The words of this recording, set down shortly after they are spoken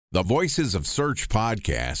The Voices of Search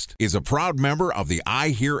podcast is a proud member of the I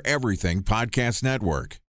Hear Everything podcast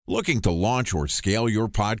network. Looking to launch or scale your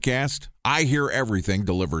podcast? I Hear Everything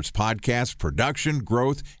delivers podcast production,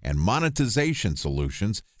 growth, and monetization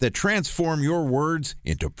solutions that transform your words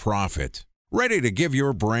into profit. Ready to give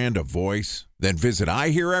your brand a voice? Then visit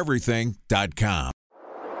iheareverything.com.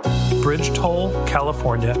 Bridge toll,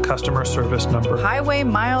 California, customer service number. Highway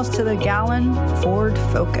miles to the gallon, Ford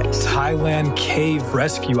Focus. Thailand cave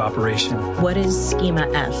rescue operation. What is Schema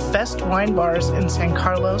F? Best wine bars in San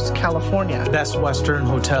Carlos, California. Best Western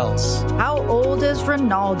hotels. How old is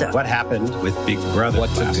Ronaldo? What happened with Big Brother?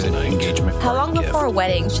 What's a good engagement? How long before a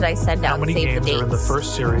wedding should I send out How many save the games dates? are in the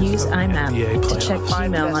first series? Use IMAP NBA to check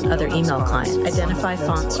email on other email clients. Identify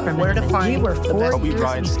fonts from Where to find We were the 4 best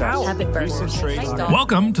years out. Have it burned.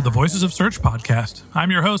 Welcome to the Voices of Search podcast.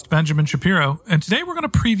 I'm your host, Benjamin Shapiro, and today we're going to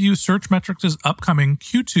preview Searchmetrics' upcoming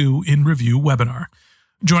Q2 in Review webinar.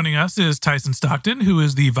 Joining us is Tyson Stockton, who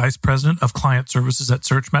is the Vice President of Client Services at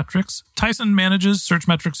Searchmetrics. Tyson manages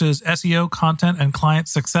Searchmetrics' SEO, content, and client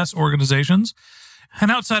success organizations. And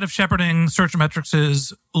outside of shepherding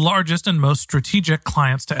Searchmetrics' largest and most strategic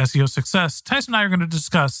clients to SEO success, Tyson and I are going to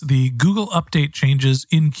discuss the Google update changes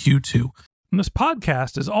in Q2. And this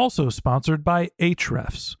podcast is also sponsored by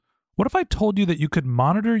Ahrefs. What if I told you that you could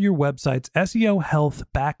monitor your website's SEO health,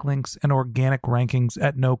 backlinks, and organic rankings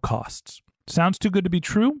at no costs? Sounds too good to be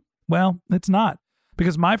true? Well, it's not,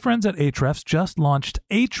 because my friends at Ahrefs just launched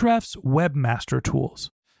Ahrefs Webmaster Tools.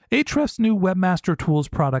 Ahrefs' new Webmaster Tools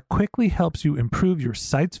product quickly helps you improve your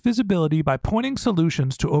site's visibility by pointing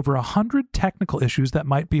solutions to over 100 technical issues that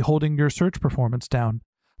might be holding your search performance down.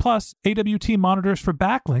 Plus, AWT monitors for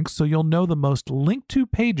backlinks so you'll know the most linked to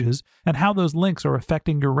pages and how those links are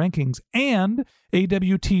affecting your rankings. And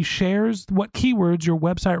AWT shares what keywords your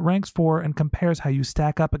website ranks for and compares how you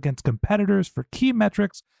stack up against competitors for key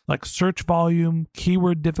metrics like search volume,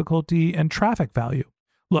 keyword difficulty, and traffic value.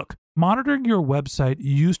 Look, monitoring your website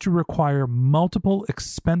used to require multiple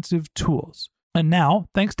expensive tools. And now,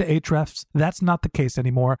 thanks to Ahrefs, that's not the case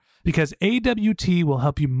anymore, because AWT will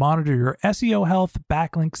help you monitor your SEO health,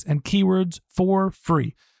 backlinks, and keywords for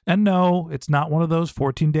free. And no, it's not one of those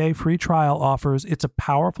 14-day free trial offers. It's a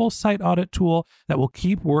powerful site audit tool that will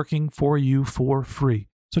keep working for you for free.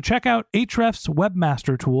 So check out Ahrefs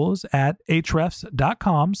Webmaster Tools at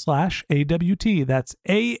ahrefs.com/AWT. That's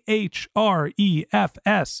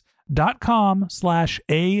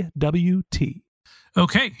ahrefs.com/AWT.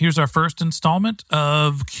 Okay, here's our first installment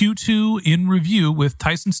of Q2 in Review with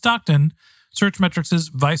Tyson Stockton, Searchmetrics'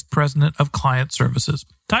 Vice President of Client Services.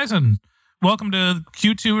 Tyson, welcome to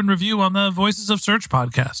Q2 in Review on the Voices of Search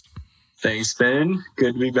podcast. Thanks, Ben.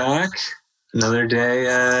 Good to be back. Another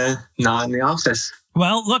day not in the office.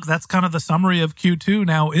 Well, look, that's kind of the summary of Q2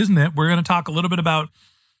 now, isn't it? We're going to talk a little bit about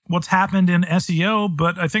what's happened in SEO,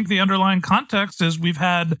 but I think the underlying context is we've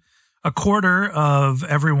had a quarter of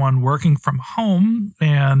everyone working from home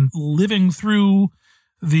and living through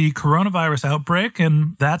the coronavirus outbreak,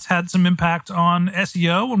 and that's had some impact on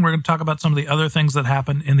SEO, and we're going to talk about some of the other things that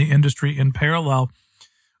happen in the industry in parallel.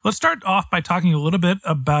 Let's start off by talking a little bit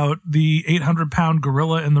about the 800-pound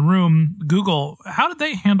gorilla in the room, Google. How did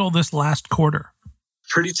they handle this last quarter?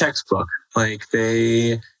 Pretty textbook. Like,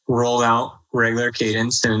 they rolled out regular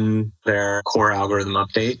cadence in their core algorithm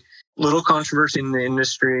update. Little controversy in the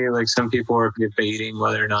industry. Like, some people are debating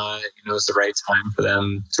whether or not, it's the right time for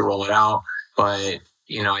them to roll it out. But,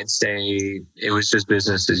 I'd say it was just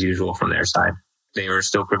business as usual from their side. They were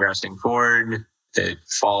still progressing forward. That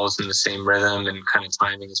follows in the same rhythm and kind of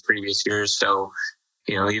timing as previous years. So,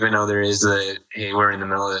 even though there is hey, we're in the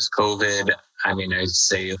middle of this COVID, I'd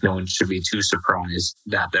say no one should be too surprised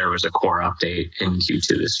that there was a core update in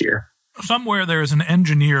Q2 this year. Somewhere there is an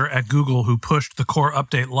engineer at Google who pushed the core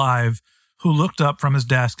update live, who looked up from his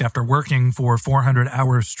desk after working for 400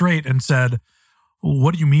 hours straight and said,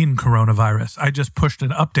 "What do you mean coronavirus? I just pushed an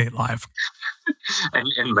update live."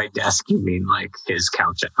 and by desk, you mean like his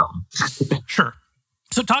couch at home. Sure.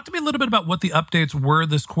 So talk to me a little bit about what the updates were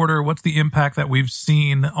this quarter. What's the impact that we've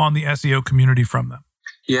seen on the SEO community from them?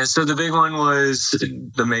 Yeah, so the big one was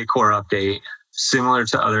the May core update. Similar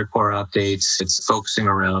to other core updates, it's focusing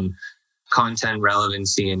around content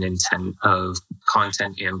relevancy and intent of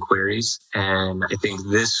content and queries. And I think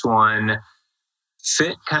this one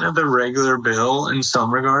fit kind of the regular bill in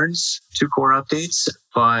some regards to core updates,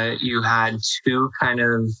 but you had two kind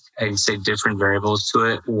of, I'd say, different variables to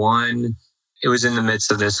it. One, it was in the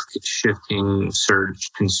midst of this shifting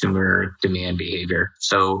search consumer demand behavior.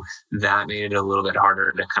 So that made it a little bit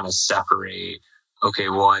harder to kind of separate, okay,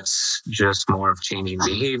 what's just more of changing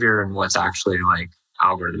behavior and what's actually like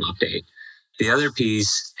algorithm update. The other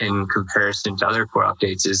piece in comparison to other core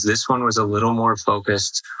updates is this one was a little more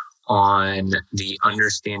focused on the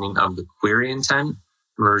understanding of the query intent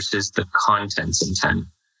versus the content's intent.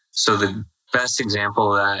 So the best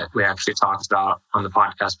example that we actually talked about on the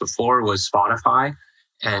podcast before was Spotify.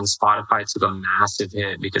 And Spotify took a massive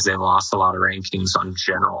hit because they lost a lot of rankings on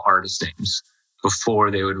general artist names.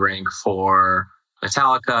 Before they would rank for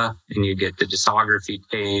Metallica and you get the discography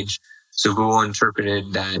page. So Google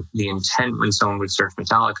interpreted that the intent when someone would search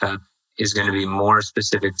Metallica is going to be more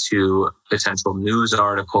specific to potential news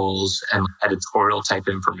articles and editorial type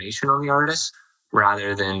information on the artist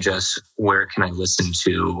rather than just where can I listen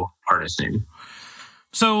to artist name.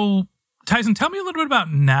 So Tyson, tell me a little bit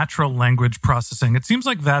about natural language processing. It seems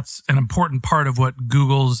like that's an important part of what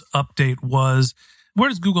Google's update was. Where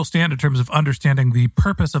does Google stand in terms of understanding the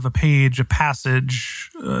purpose of a page, a passage,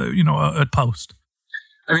 a post?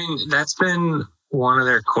 I mean, that's been one of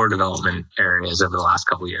their core development areas over the last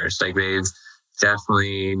couple of years. Like they've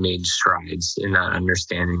definitely made strides in that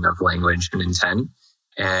understanding of language and intent.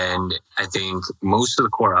 And I think most of the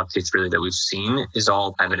core updates really that we've seen is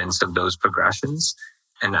all evidence of those progressions.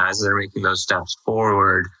 And as they're making those steps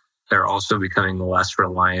forward, they're also becoming less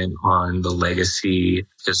reliant on the legacy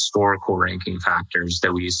historical ranking factors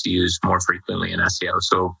that we used to use more frequently in SEO.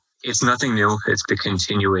 So it's nothing new. It's the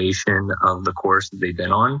continuation of the course that they've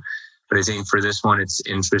been on. But I think for this one, it's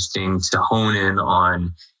interesting to hone in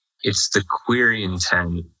on it's the query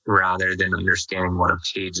intent rather than understanding what a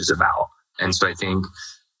page is about. And so I think,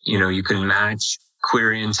 you can match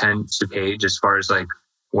query intent to page as far as like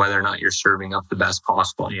whether or not you're serving up the best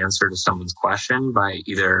possible answer to someone's question by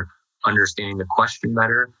either understanding the question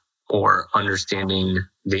better or understanding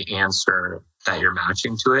the answer that you're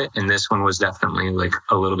matching to it. And this one was definitely like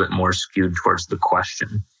a little bit more skewed towards the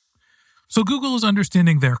question. So Google is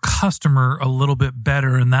understanding their customer a little bit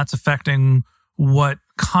better, and that's affecting what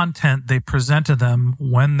content they present to them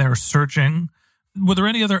when they're searching. Were there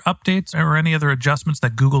any other updates or any other adjustments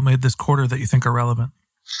that Google made this quarter that you think are relevant?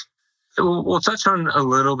 We'll touch on a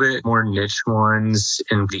little bit more niche ones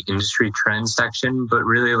in the industry trend section, but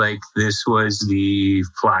really like this was the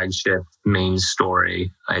flagship main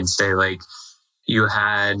story. I'd say like you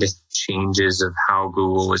had changes of how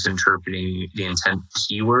Google was interpreting the intent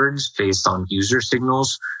keywords based on user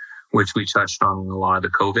signals, which we touched on in a lot of the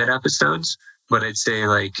COVID episodes. But I'd say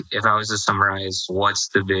like if I was to summarize what's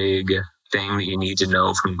the big thing that you need to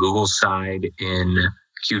know from Google's side in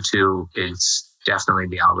Q2, it's definitely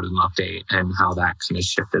the algorithm update and how that kind of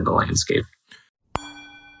shifted the landscape.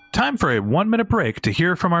 Time for a 1-minute break to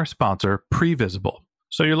hear from our sponsor, Previsible.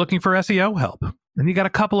 So you're looking for SEO help, and you got a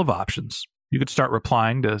couple of options. You could start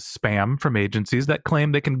replying to spam from agencies that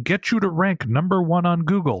claim they can get you to rank number 1 on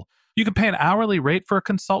Google. You can pay an hourly rate for a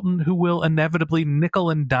consultant who will inevitably nickel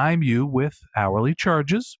and dime you with hourly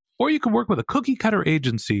charges. Or you can work with a cookie-cutter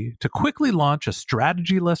agency to quickly launch a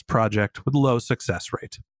strategy-less project with low success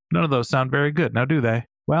rate. None of those sound very good, now do they?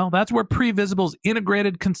 Well, that's where Previsible's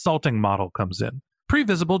integrated consulting model comes in.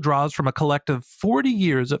 Previsible draws from a collective 40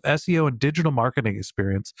 years of SEO and digital marketing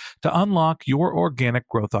experience to unlock your organic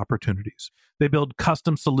growth opportunities. They build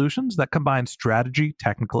custom solutions that combine strategy,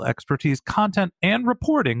 technical expertise, content, and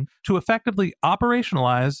reporting to effectively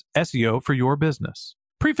operationalize SEO for your business.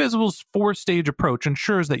 Previsible's 4-stage approach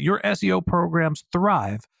ensures that your SEO programs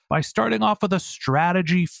thrive by starting off with a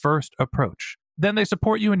strategy-first approach. Then they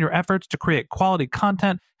support you in your efforts to create quality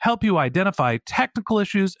content, help you identify technical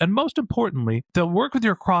issues, and most importantly, they'll work with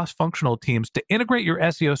your cross-functional teams to integrate your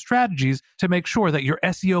SEO strategies to make sure that your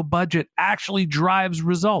SEO budget actually drives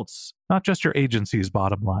results, not just your agency's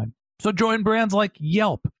bottom line. So join brands like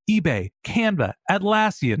Yelp, eBay, Canva,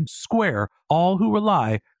 Atlassian, Square, all who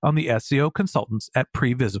rely on the SEO consultants at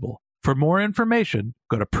Previsible. For more information,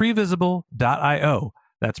 go to previsible.io.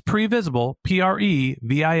 That's Previsible,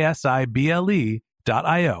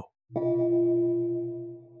 Previsible.io.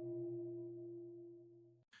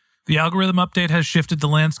 The algorithm update has shifted the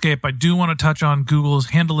landscape. I do want to touch on Google's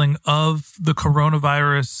handling of the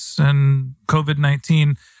coronavirus and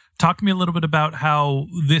COVID-19. Talk to me a little bit about how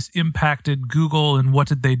this impacted Google and what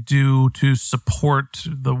did they do to support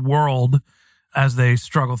the world as they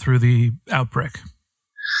struggle through the outbreak.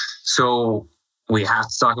 So we have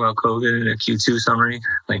to talk about COVID in a Q2 summary.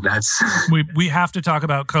 Like that's we have to talk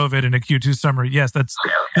about COVID in a Q2 summary. Yes, that's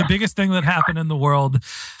the biggest thing that happened in the world.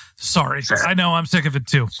 Sorry, I know I'm sick of it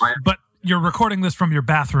too. But you're recording this from your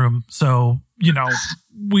bathroom, so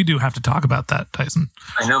we do have to talk about that, Tyson.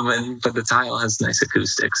 I know, but the tile has nice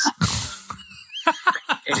acoustics.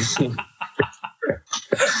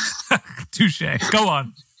 Touche. Go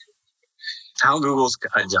on. how Google's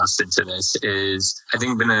adjusted to this is, I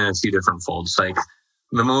think, been in a few different folds. Like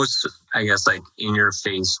the most, I guess, like in your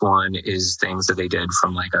face one is things that they did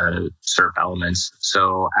from like a SERP Elements.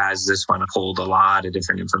 So as this one pulled a lot of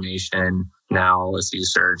different information, now if you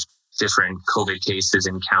search different COVID cases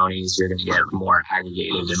in counties, you're going to get more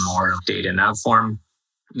aggregated and more data in that form.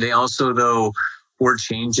 They also, though, were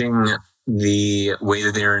changing the way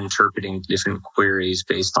that they're interpreting different queries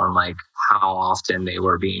based on like how often they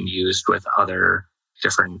were being used with other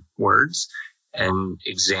different words. An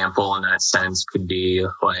example in that sense could be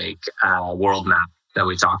like World Map that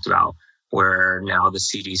we talked about, where now the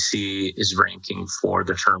CDC is ranking for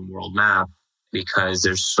the term World Map because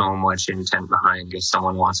there's so much intent behind. If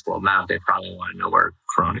someone wants World Map, they probably want to know where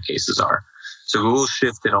corona cases are. So Google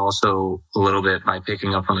shifted also a little bit by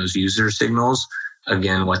picking up on those user signals,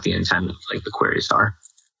 again, what the intent of like the queries are.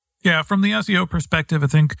 Yeah, from the SEO perspective, I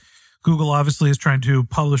think Google obviously is trying to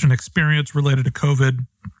publish an experience related to COVID.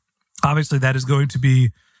 Obviously, that is going to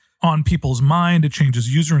be on people's mind. It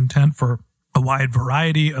changes user intent for a wide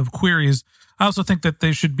variety of queries. I also think that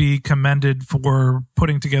they should be commended for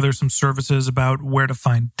putting together some services about where to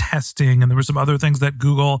find testing. And there were some other things that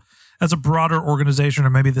Google, as a broader organization,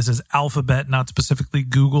 or maybe this is Alphabet, not specifically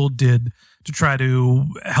Google, did to try to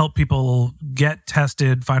help people get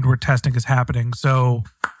tested, find where testing is happening. So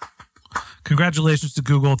congratulations to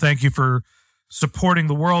Google. Thank you for supporting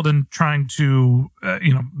the world and trying to,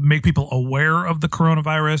 make people aware of the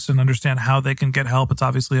coronavirus and understand how they can get help. It's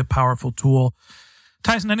obviously a powerful tool.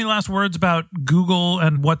 Tyson, any last words about Google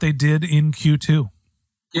and what they did in Q2?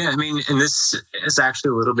 Yeah, I mean, and this is actually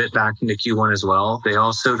a little bit back into Q1 as well. They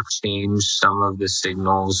also changed some of the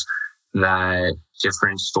signals that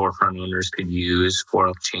different storefront owners could use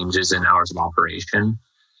for changes in hours of operation.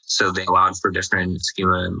 So they allowed for different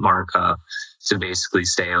schema markup to basically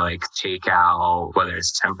say like takeout, whether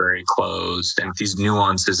it's temporary closed, and these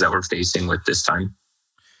nuances that we're facing with this time.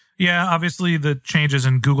 Yeah, obviously the changes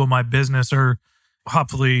in Google My Business are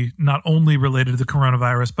hopefully not only related to the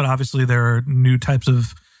coronavirus, but obviously there are new types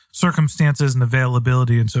of circumstances and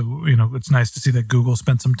availability. And so, it's nice to see that Google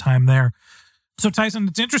spent some time there. So Tyson,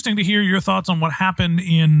 it's interesting to hear your thoughts on what happened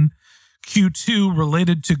in Q2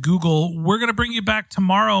 related to Google. We're going to bring you back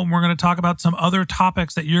tomorrow and we're going to talk about some other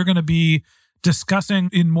topics that you're going to be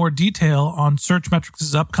discussing in more detail on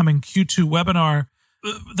Searchmetrics' upcoming Q2 webinar.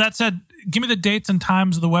 That said, give me the dates and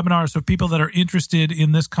times of the webinar so people that are interested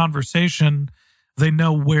in this conversation, they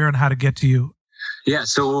know where and how to get to you. Yeah,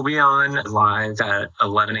 so we'll be on live at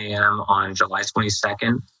 11 a.m. on July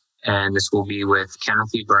 22nd. And this will be with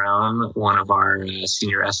Kathy Brown, one of our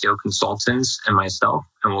senior SEO consultants, and myself.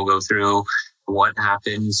 And we'll go through what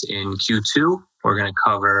happens in Q2. We're going to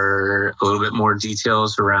cover a little bit more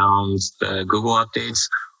details around the Google updates.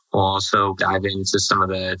 We'll also dive into some of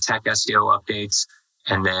the tech SEO updates,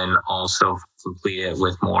 and then also complete it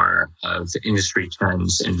with more of the industry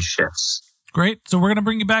trends and shifts. Great. So we're going to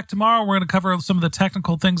bring you back tomorrow. We're going to cover some of the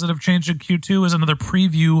technical things that have changed in Q2 as another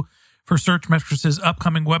preview for Searchmetrics'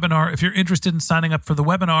 upcoming webinar. If you're interested in signing up for the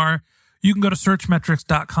webinar, you can go to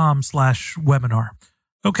searchmetrics.com/webinar.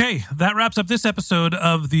 Okay, that wraps up this episode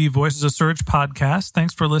of the Voices of Search podcast.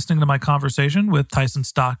 Thanks for listening to my conversation with Tyson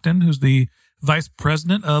Stockton, who's the Vice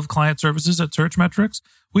President of Client Services at Searchmetrics.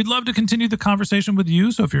 We'd love to continue the conversation with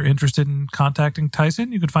you, so if you're interested in contacting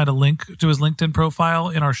Tyson, you can find a link to his LinkedIn profile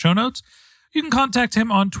in our show notes. You can contact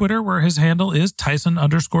him on Twitter, where his handle is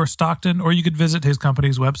Tyson_Stockton, or you could visit his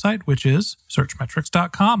company's website, which is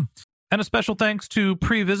searchmetrics.com. And a special thanks to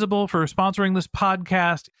Previsible for sponsoring this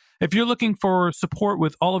podcast. If you're looking for support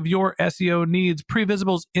with all of your SEO needs,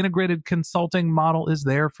 Previsible's integrated consulting model is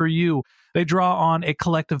there for you. They draw on a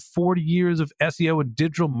collective 40 years of SEO and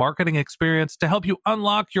digital marketing experience to help you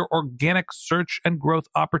unlock your organic search and growth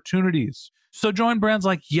opportunities. So join brands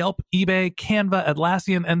like Yelp, eBay, Canva,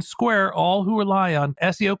 Atlassian, and Square, all who rely on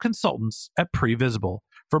SEO consultants at Previsible.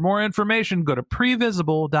 For more information, go to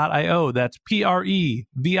previsible.io. That's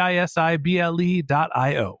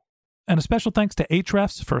previsible.io. And a special thanks to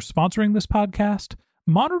Ahrefs for sponsoring this podcast.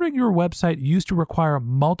 Monitoring your website used to require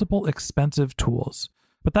multiple expensive tools,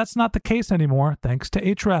 but that's not the case anymore thanks to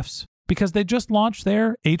Ahrefs, because they just launched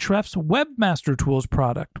their Ahrefs Webmaster Tools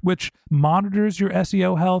product, which monitors your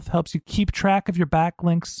SEO health, helps you keep track of your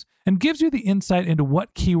backlinks, and gives you the insight into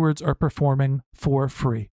what keywords are performing for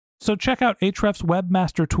free. So check out Ahrefs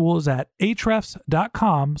Webmaster Tools at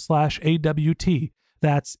ahrefs.com/AWT.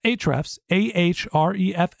 That's Ahrefs,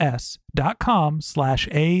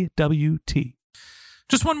 ahrefs.com/AWT.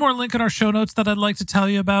 Just one more link in our show notes that I'd like to tell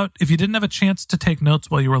you about. If you didn't have a chance to take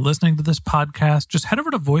notes while you were listening to this podcast, just head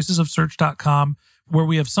over to voicesofsearch.com, where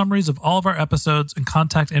we have summaries of all of our episodes and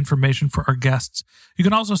contact information for our guests. You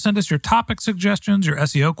can also send us your topic suggestions, your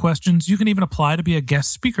SEO questions. You can even apply to be a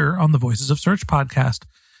guest speaker on the Voices of Search podcast.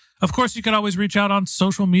 Of course, you can always reach out on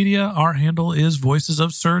social media. Our handle is Voices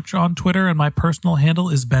of Search on Twitter, and my personal handle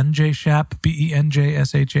is Ben J. Shap,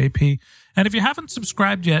 BenJShap. And if you haven't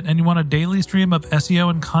subscribed yet and you want a daily stream of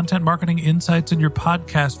SEO and content marketing insights in your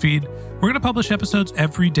podcast feed, we're going to publish episodes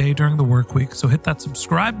every day during the work week. So hit that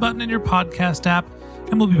subscribe button in your podcast app,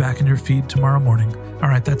 and we'll be back in your feed tomorrow morning. All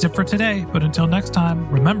right, that's it for today. But until next time,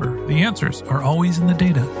 remember, the answers are always in the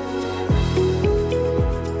data.